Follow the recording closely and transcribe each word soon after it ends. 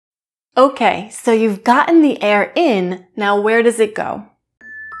Okay, so you've gotten the air in, now where does it go?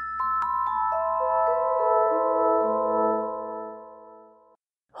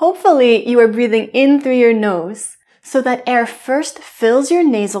 Hopefully you are breathing in through your nose, so that air first fills your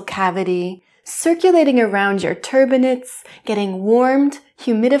nasal cavity, circulating around your turbinates, getting warmed,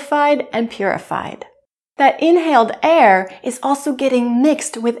 humidified, and purified. That inhaled air is also getting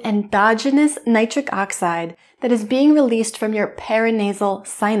mixed with endogenous nitric oxide that is being released from your paranasal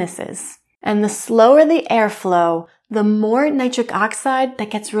sinuses. And the slower the airflow, the more nitric oxide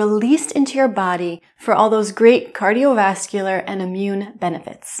that gets released into your body for all those great cardiovascular and immune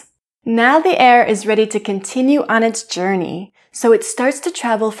benefits. Now the air is ready to continue on its journey, so it starts to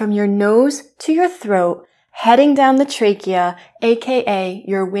travel from your nose to your throat, heading down the trachea, aka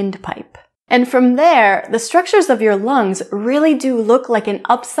your windpipe. And from there, the structures of your lungs really do look like an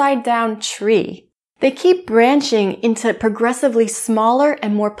upside-down tree. They keep branching into progressively smaller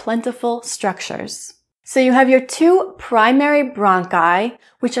and more plentiful structures. So you have your two primary bronchi,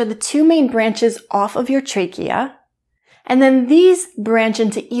 which are the two main branches off of your trachea. And then these branch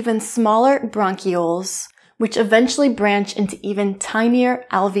into even smaller bronchioles, which eventually branch into even tinier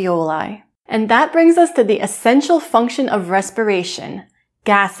alveoli. And that brings us to the essential function of respiration,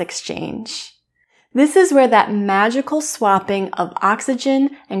 gas exchange. This is where that magical swapping of oxygen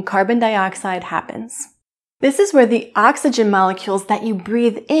and carbon dioxide happens. This is where the oxygen molecules that you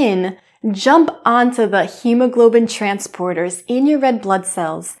breathe in jump onto the hemoglobin transporters in your red blood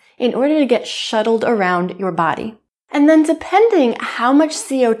cells in order to get shuttled around your body. And then depending how much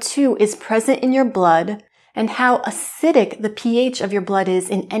CO2 is present in your blood and how acidic the pH of your blood is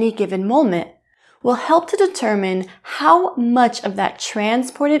in any given moment, will help to determine how much of that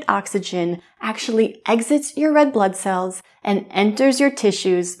transported oxygen actually exits your red blood cells and enters your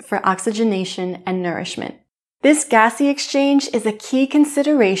tissues for oxygenation and nourishment. This gassy exchange is a key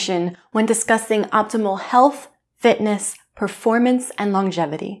consideration when discussing optimal health, fitness, performance, and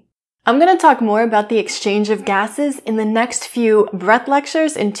longevity. I'm going to talk more about the exchange of gases in the next few breath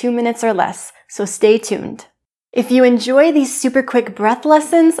lectures in 2 minutes or less, so stay tuned. If you enjoy these super quick breath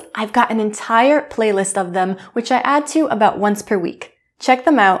lessons, I've got an entire playlist of them, which I add to about once per week. Check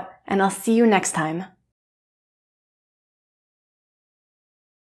them out, and I'll see you next time.